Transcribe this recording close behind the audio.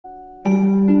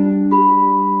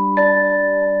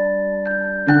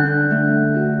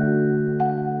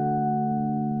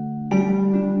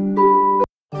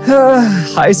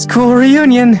High school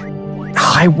reunion.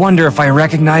 I wonder if I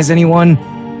recognize anyone.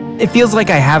 It feels like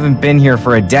I haven't been here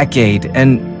for a decade,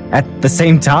 and at the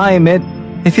same time,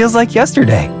 it feels like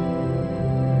yesterday.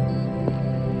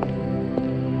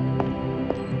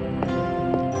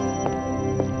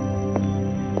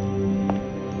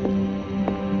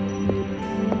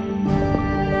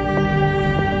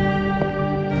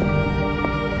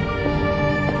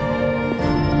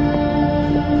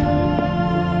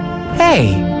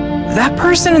 Hey, that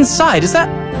person inside, is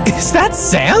that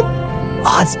Sam?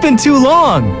 Oh, it's been too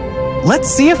long. Let's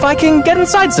see if I can get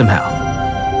inside somehow.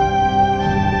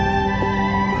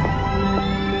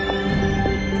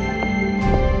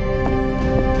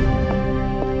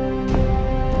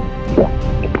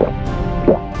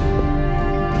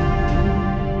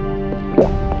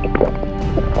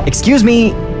 Excuse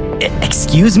me?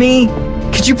 Excuse me?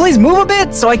 Could you please move a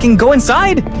bit so I can go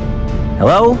inside?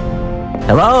 Hello?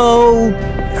 Hello?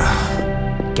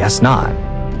 Guess not.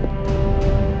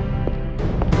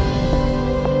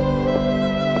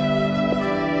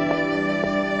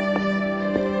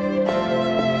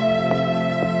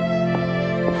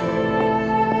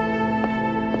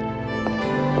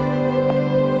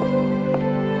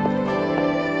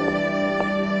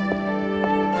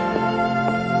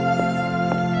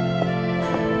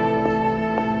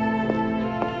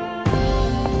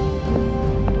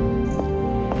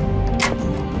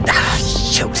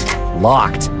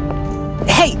 Locked.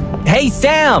 Hey,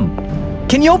 Sam!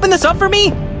 Can you open this up for me?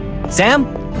 Sam?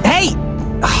 Hey!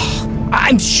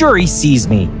 I'm sure he sees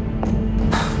me.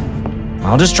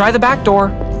 I'll just try the back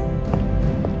door.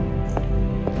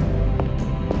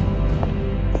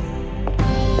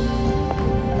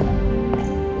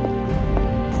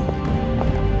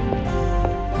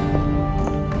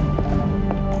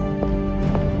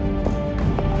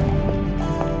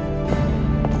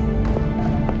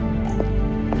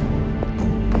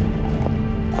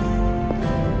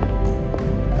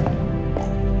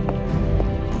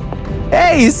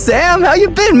 Hey, Sam, how you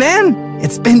been, man?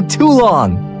 It's been too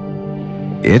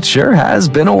long. It sure has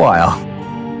been a while.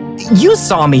 You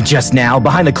saw me just now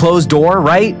behind the closed door,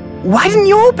 right? Why didn't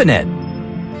you open it?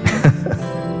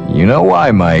 You know why,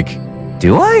 Mike.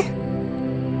 Do I?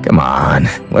 Come on,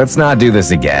 let's not do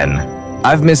this again.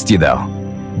 I've missed you, though.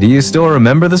 Do you still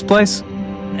remember this place?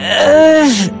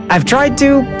 I've tried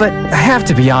to, but I have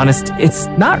to be honest, it's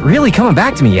not really coming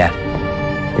back to me yet.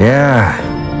 Yeah.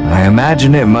 I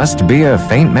imagine it must be a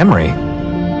faint memory.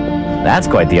 That's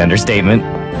quite the understatement.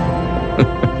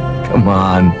 Come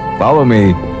on, follow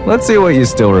me. Let's see what you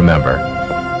still remember.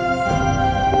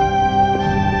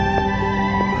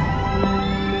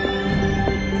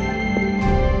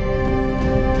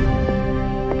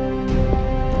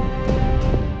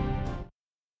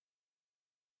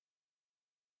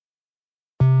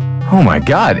 Oh my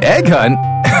god, egg hunt?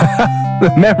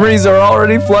 The memories are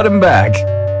already flooding back.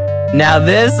 Now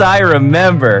this I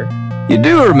remember. You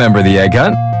do remember the egg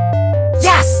hunt?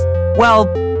 Yes! Well,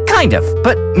 kind of,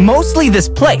 but mostly this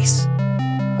place.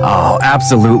 Oh,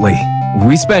 absolutely.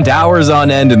 We spent hours on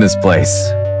end in this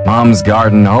place. Mom's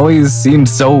garden always seemed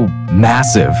so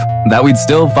massive that we'd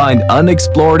still find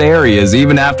unexplored areas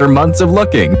even after months of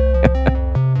looking.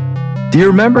 Do you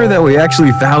remember that we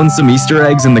actually found some Easter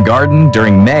eggs in the garden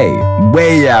during May,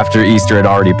 way after Easter had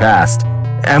already passed?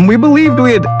 And we believed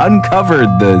we had uncovered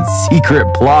the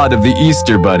secret plot of the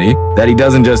Easter Bunny, that he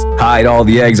doesn't just hide all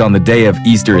the eggs on the day of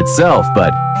Easter itself,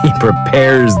 but he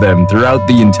prepares them throughout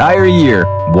the entire year,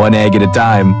 one egg at a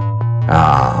time.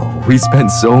 We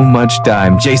spent so much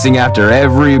time chasing after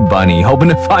every bunny, hoping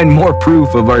to find more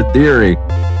proof of our theory,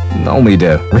 only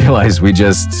to realize we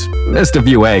just missed a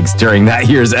few eggs during that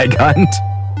year's egg hunt.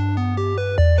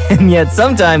 And yet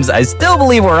sometimes I still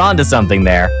believe we're onto something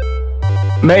there.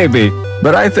 Maybe.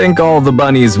 But I think all the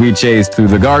bunnies we chased through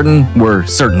the garden were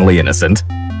certainly innocent.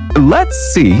 Let's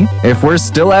see if we're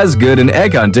still as good in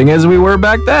egg hunting as we were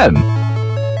back then.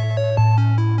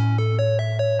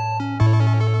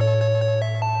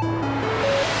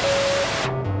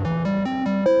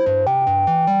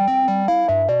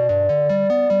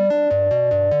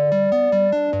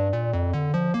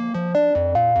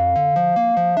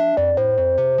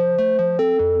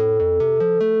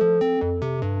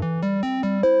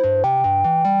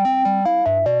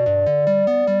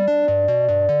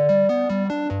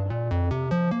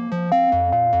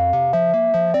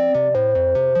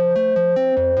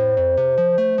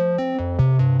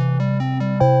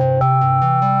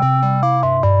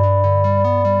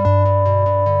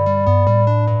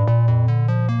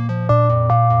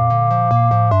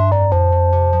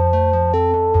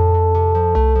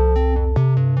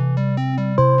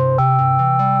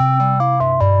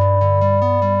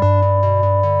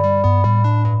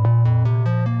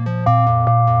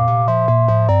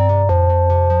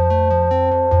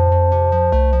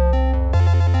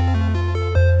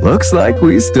 Looks like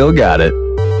we still got it.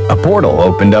 A portal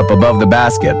opened up above the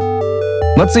basket.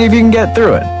 Let's see if you can get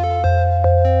through it.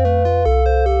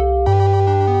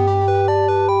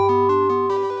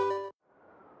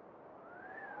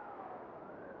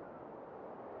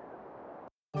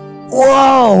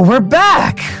 Whoa, we're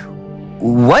back!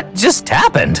 What just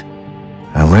happened?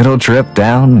 A little trip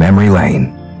down memory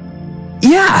lane.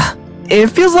 Yeah,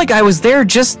 it feels like I was there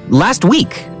just last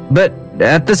week, but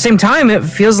at the same time, it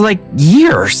feels like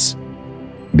years.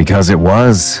 Because it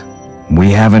was.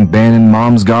 We haven't been in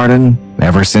Mom's garden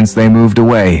ever since they moved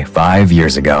away 5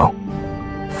 years ago.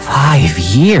 5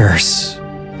 years?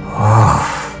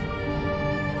 Oh.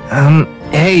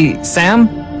 Hey, Sam?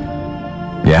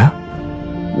 Yeah?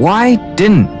 Why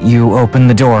didn't you open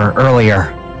the door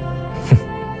earlier?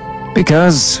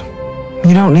 Because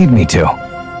you don't need me to.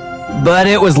 But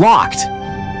it was locked.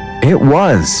 It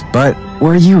was, but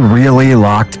were you really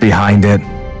locked behind it?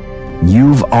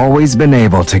 You've always been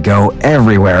able to go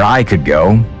everywhere I could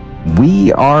go.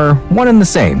 We are one and the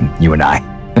same, you and I.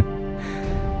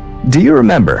 Do you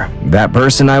remember that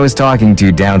person I was talking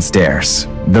to downstairs?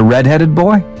 The red-headed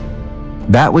boy?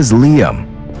 That was Liam.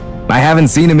 I haven't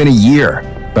seen him in a year,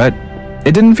 but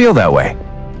it didn't feel that way.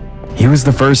 He was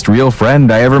the first real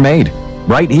friend I ever made,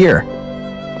 right here.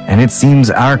 And it seems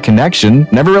our connection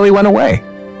never really went away.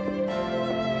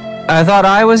 I thought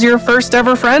I was your first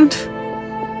ever friend?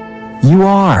 You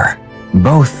are.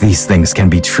 Both these things can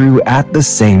be true at the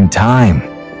same time.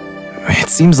 It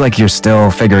seems like you're still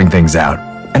figuring things out,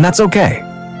 and that's okay.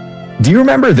 Do you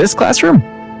remember this classroom?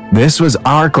 This was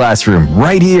our classroom,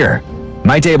 right here.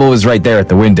 My table was right there at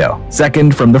the window,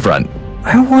 second from the front.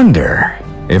 I wonder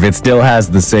if it still has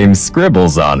the same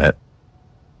scribbles on it.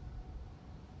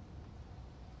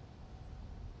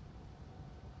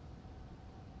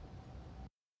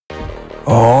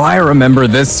 Oh, I remember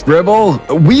this scribble.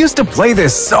 We used to play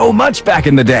this so much back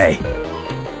in the day.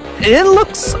 It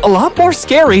looks a lot more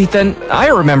scary than I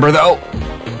remember, though.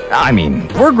 I mean,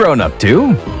 we're grown up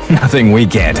too. Nothing we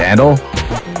can't handle.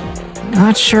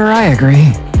 Not sure I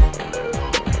agree.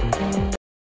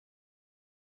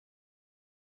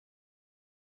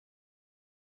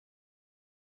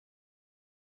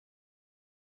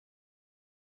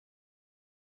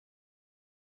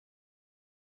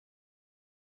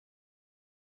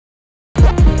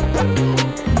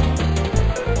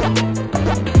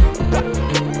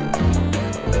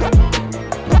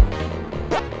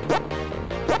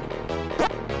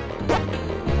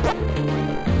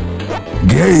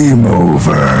 Game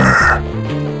over.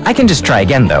 I can just try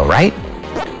again though, right?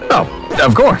 Oh,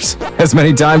 of course. As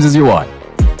many times as you want.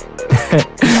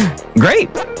 Great.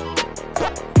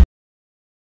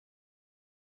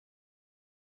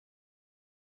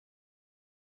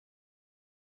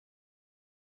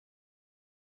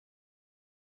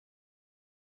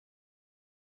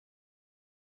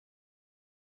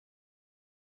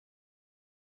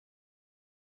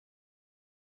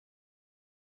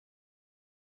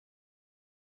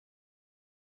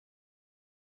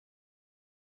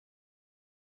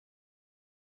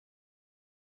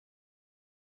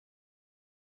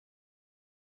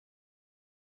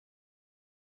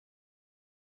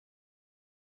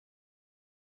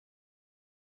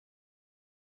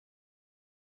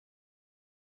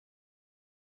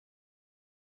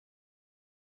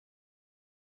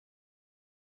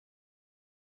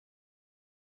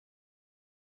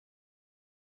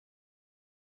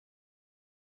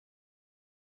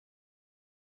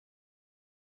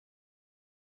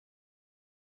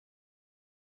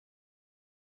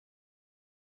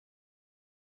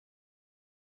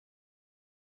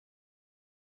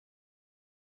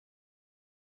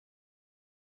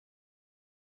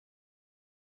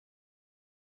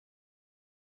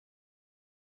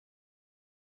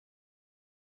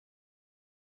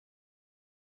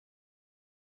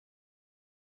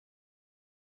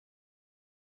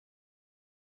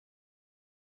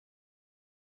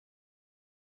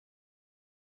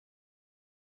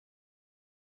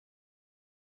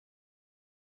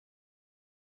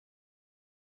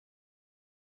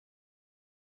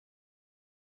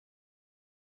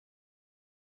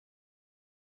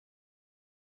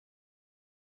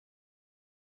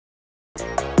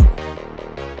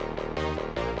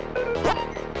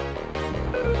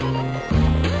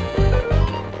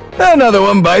 Another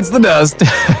one bites the dust.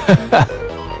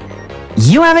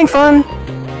 You having fun?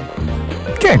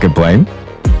 Can't complain.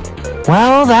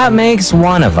 Well, that makes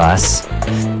one of us.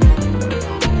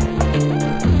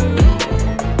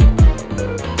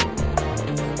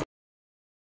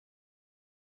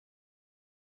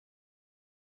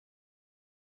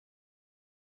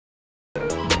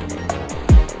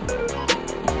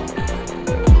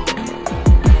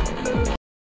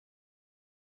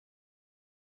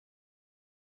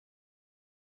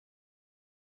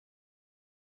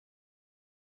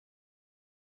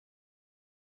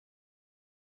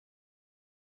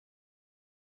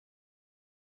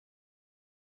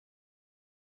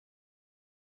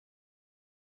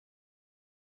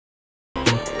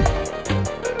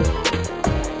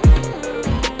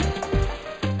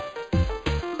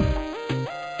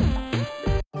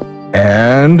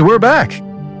 And we're back.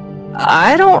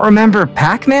 I don't remember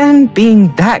Pac-Man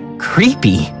being that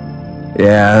creepy.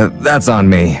 Yeah, that's on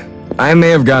me. I may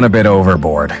have gone a bit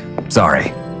overboard.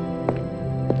 Sorry.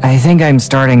 I think I'm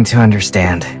starting to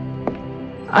understand.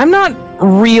 I'm not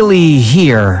really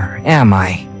here, am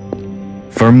I?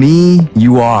 For me,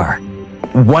 you are.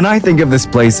 When I think of this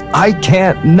place, I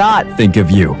can't not think of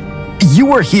you. You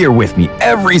were here with me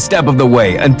every step of the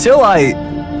way until I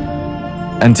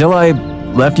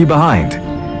left you behind.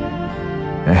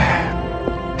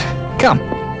 Come.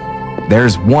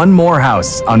 There's one more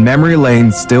house on Memory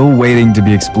Lane still waiting to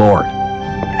be explored.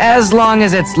 As long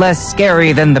as it's less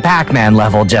scary than the Pac-Man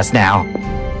level just now.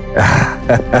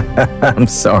 I'm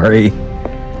sorry.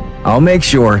 I'll make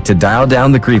sure to dial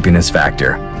down the creepiness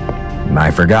factor.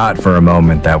 I forgot for a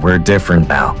moment that we're different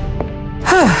now.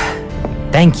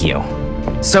 Thank you.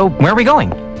 So, where are we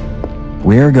going?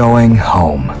 We're going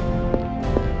home.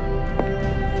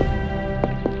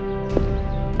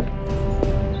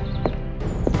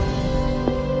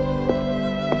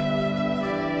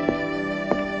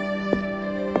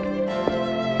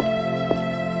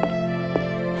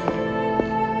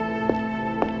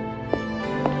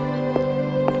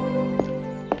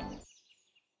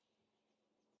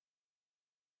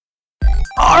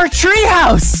 Our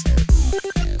treehouse!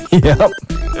 Yep.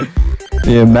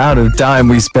 The amount of time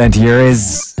we spent here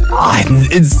is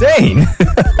insane.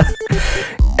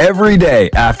 Every day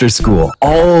after school,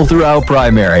 all throughout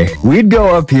primary, we'd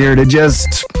go up here to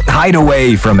just hide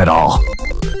away from it all.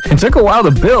 It took a while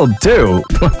to build, too.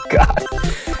 Oh, God.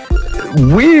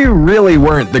 We really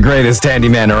weren't the greatest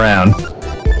handyman around.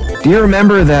 Do you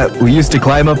remember that we used to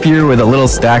climb up here with a little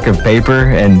stack of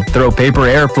paper and throw paper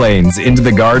airplanes into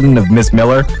the garden of Miss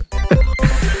Miller?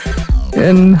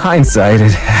 In hindsight,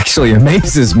 it actually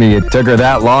amazes me it took her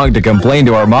that long to complain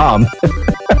to our mom.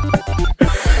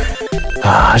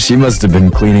 She must have been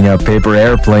cleaning up paper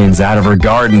airplanes out of her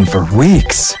garden for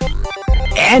weeks.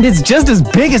 And it's just as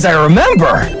big as I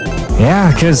remember.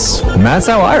 Yeah, 'cause that's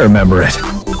how I remember it.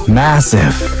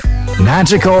 Massive.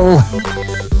 Magical.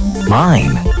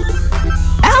 Mine.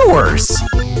 Ours.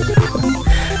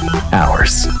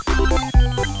 Ours.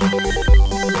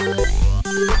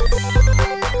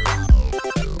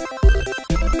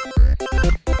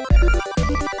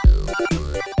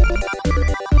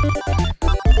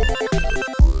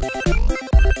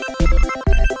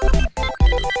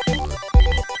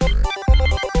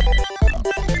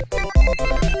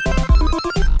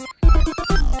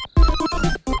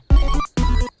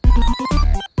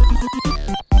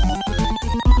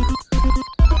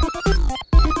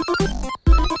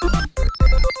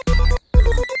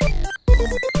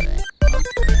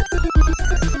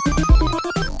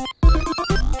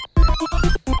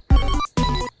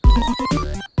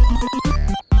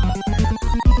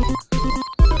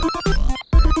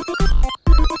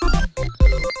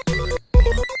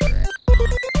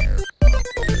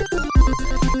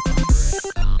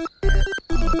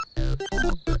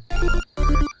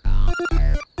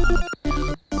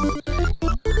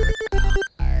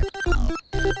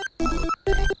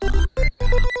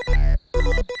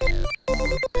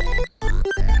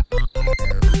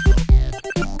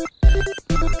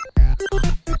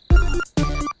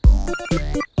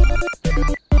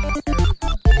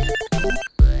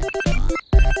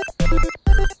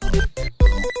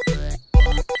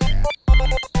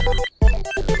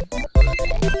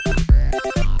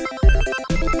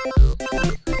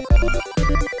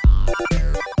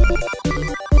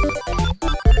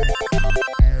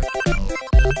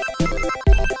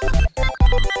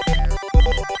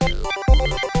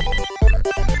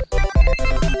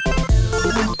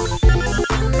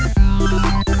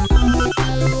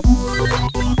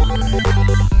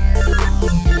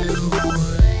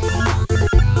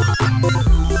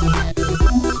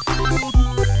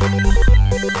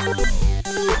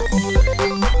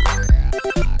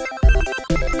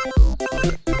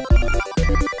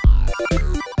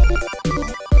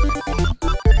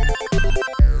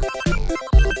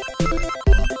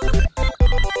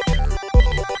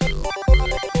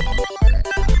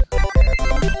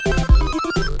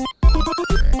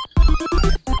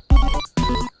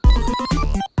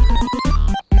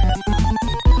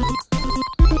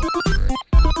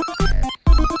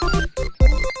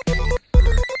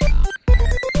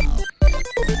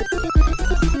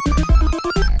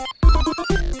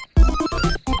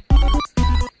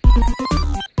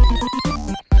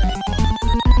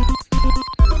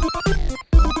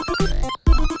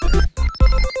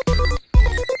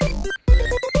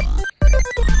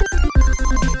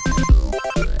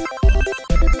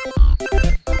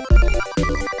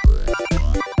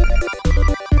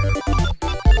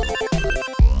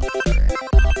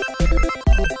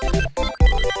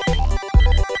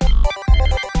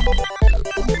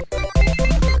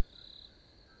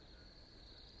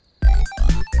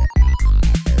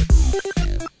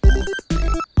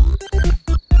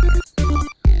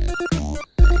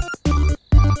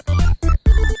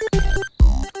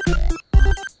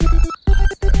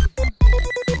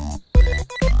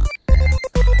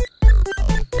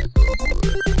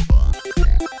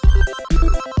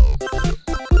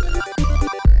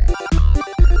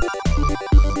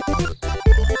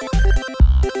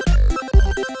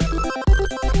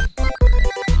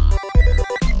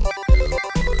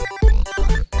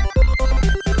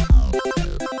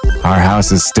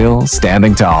 house is still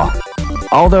standing tall.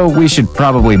 Although we should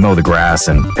probably mow the grass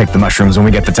and pick the mushrooms when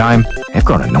we get the time. They've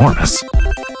grown enormous.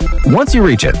 Once you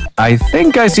reach it, I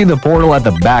think I see the portal at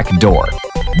the back door.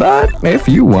 But if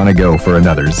you want to go for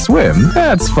another swim,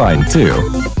 that's fine too.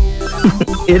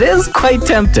 It is quite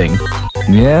tempting.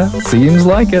 Yeah, seems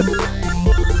like it.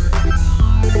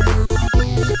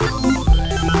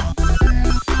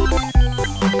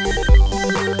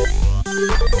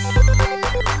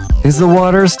 Is the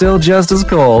water still just as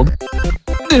cold?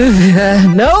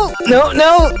 No,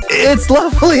 it's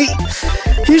lovely.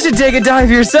 You should take a dive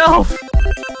yourself.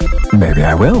 Maybe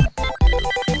I will.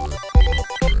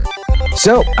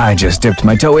 So, I just dipped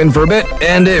my toe in for a bit,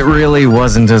 and it really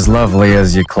wasn't as lovely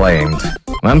as you claimed.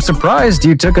 I'm surprised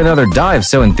you took another dive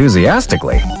so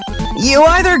enthusiastically. You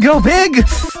either go big,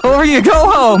 or you go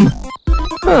home.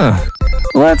 Huh.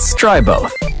 Let's try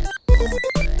both.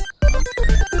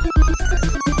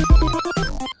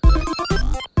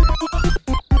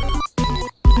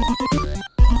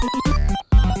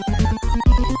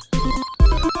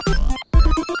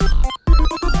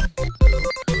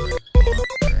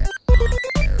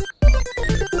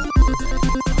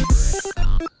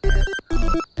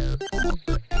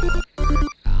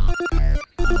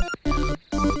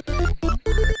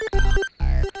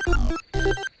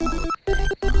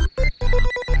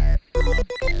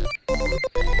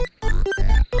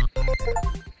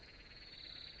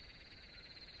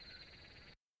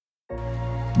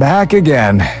 Back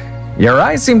again. Your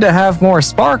eyes seem to have more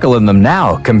sparkle in them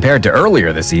now compared to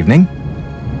earlier this evening.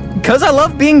 'Cause I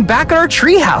love being back at our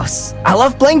treehouse. I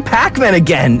love playing Pac-Man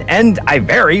again, and I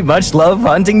very much love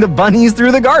hunting the bunnies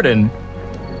through the garden.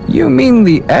 You mean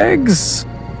the eggs?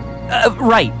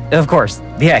 Right, of course,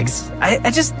 the eggs. I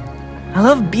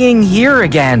love being here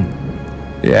again.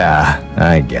 Yeah,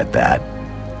 I get that.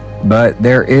 But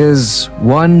there is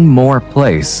one more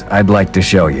place I'd like to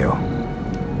show you.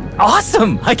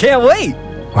 Awesome! I can't wait!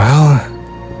 Well,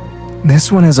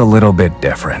 this one is a little bit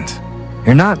different.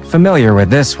 You're not familiar with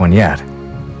this one yet.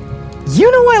 You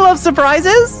know I love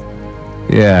surprises!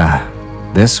 Yeah,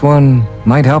 this one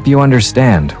might help you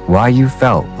understand why you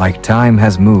felt like time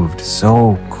has moved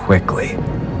so quickly.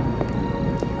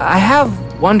 I have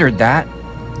wondered that.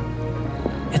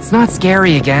 It's not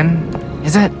scary again,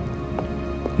 is it?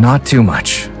 Not too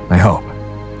much, I hope.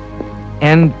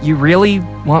 And you really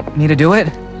want me to do it?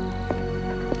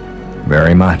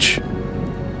 Very much.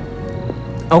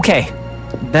 Okay,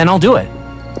 then I'll do it.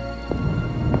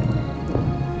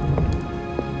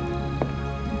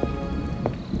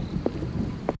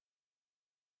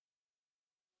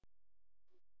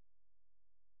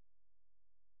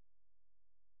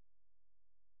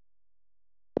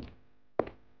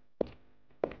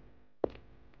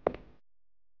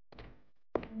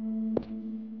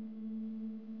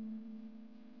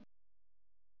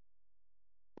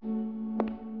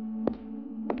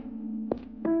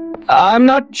 I'm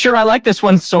not sure I like this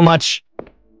one so much.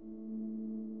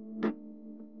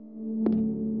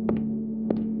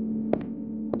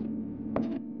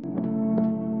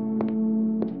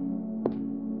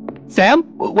 Sam?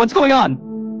 What's going on?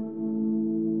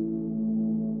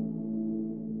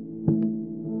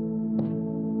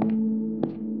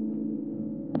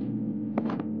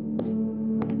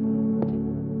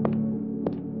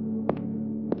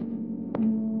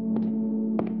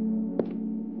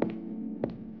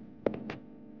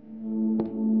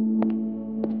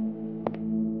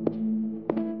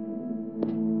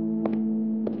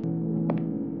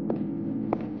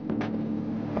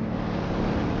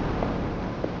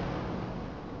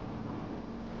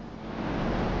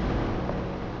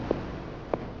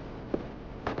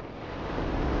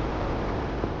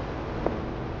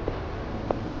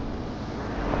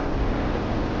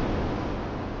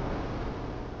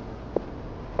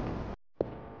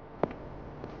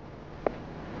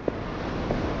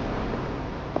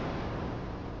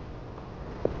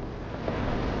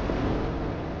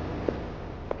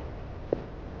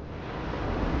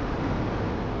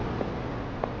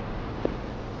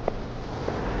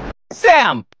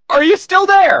 Sam, are you still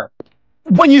there?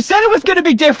 When you said it was going to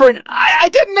be different, I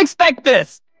didn't expect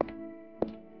this.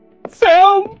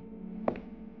 Sam?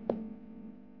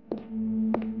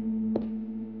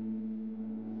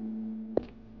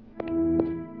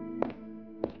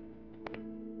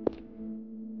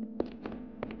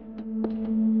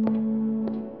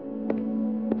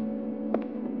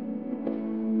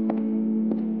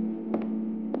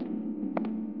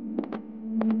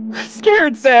 I'm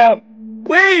scared, Sam.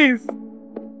 Please.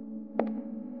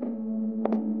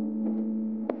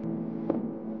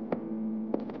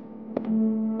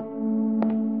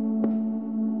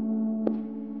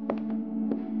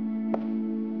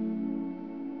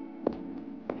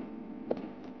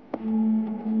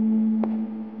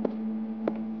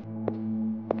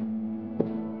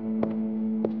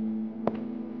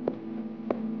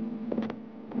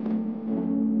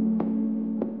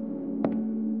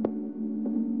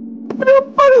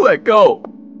 let go.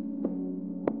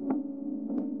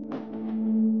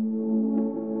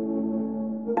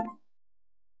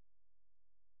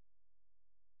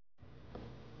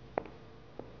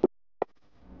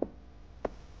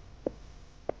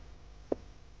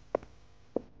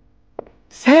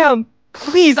 Sam,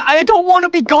 please, I don't want to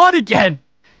be gone again.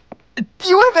 Do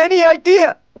you have any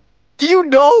idea? Do you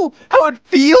know how it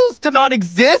feels to not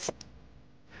exist?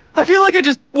 I feel like I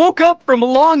just woke up from a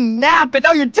long nap and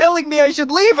now you're telling me I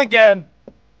should leave again.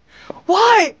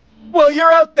 Why? Well,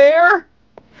 you're out there,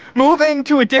 moving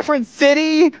to a different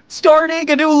city, starting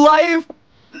a new life.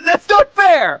 That's not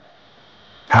fair.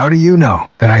 How do you know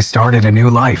that I started a new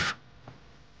life?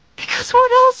 Because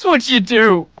what else would you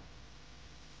do?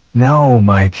 No,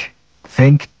 Mike.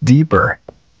 Think deeper.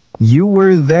 You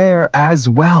were there as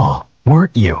well,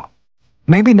 weren't you?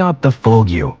 Maybe not the full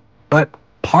you, but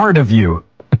part of you.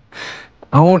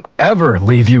 I won't ever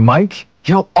leave you, Mike.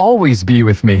 You'll always be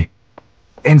with me.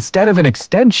 Instead of an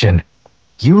extension,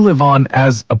 you live on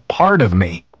as a part of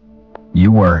me.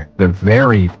 You were the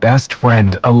very best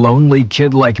friend a lonely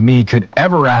kid like me could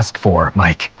ever ask for,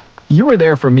 Mike. You were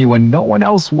there for me when no one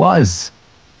else was.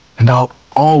 And I'll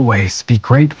always be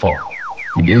grateful.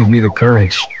 You gave me the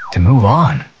courage to move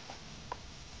on.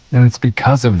 And it's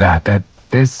because of that that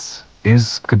this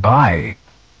is goodbye.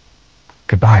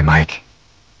 Goodbye, Mike.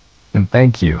 And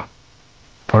thank you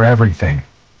for everything.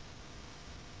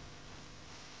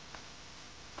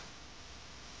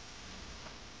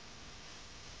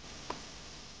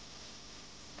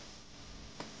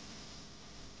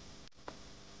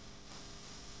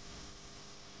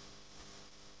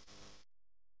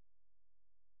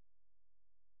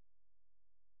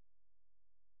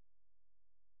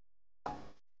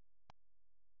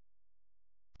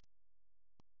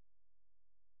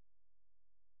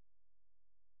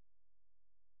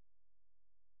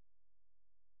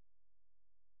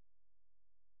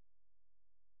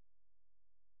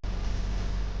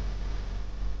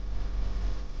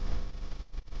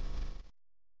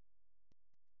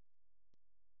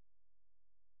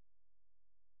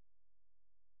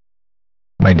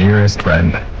 My dearest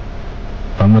friend,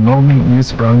 from the moment you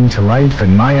sprung to life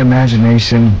in my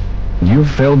imagination, you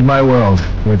filled my world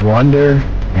with wonder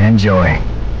and joy.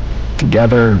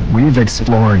 Together, we've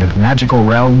explored magical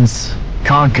realms,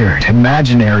 conquered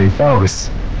imaginary foes,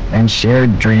 and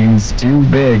shared dreams too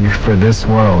big for this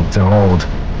world to hold.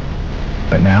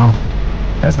 But now,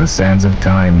 as the sands of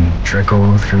time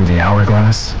trickle through the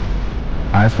hourglass,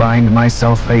 I find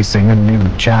myself facing a new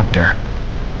chapter.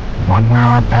 One where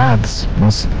our paths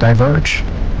must diverge.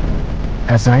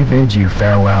 As I bid you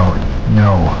farewell,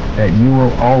 know that you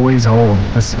will always hold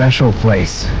a special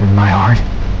place in my heart.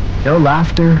 Your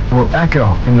laughter will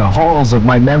echo in the halls of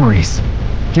my memories.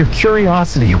 Your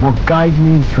curiosity will guide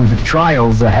me through the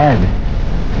trials ahead.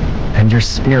 And your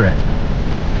spirit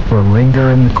will linger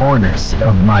in the corners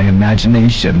of my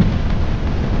imagination.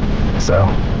 So,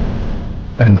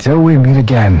 until we meet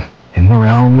again in the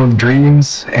realm of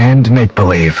dreams and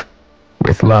make-believe,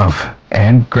 with love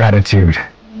and gratitude,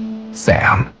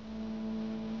 Sam.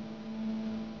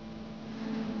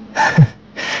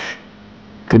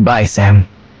 Goodbye, Sam.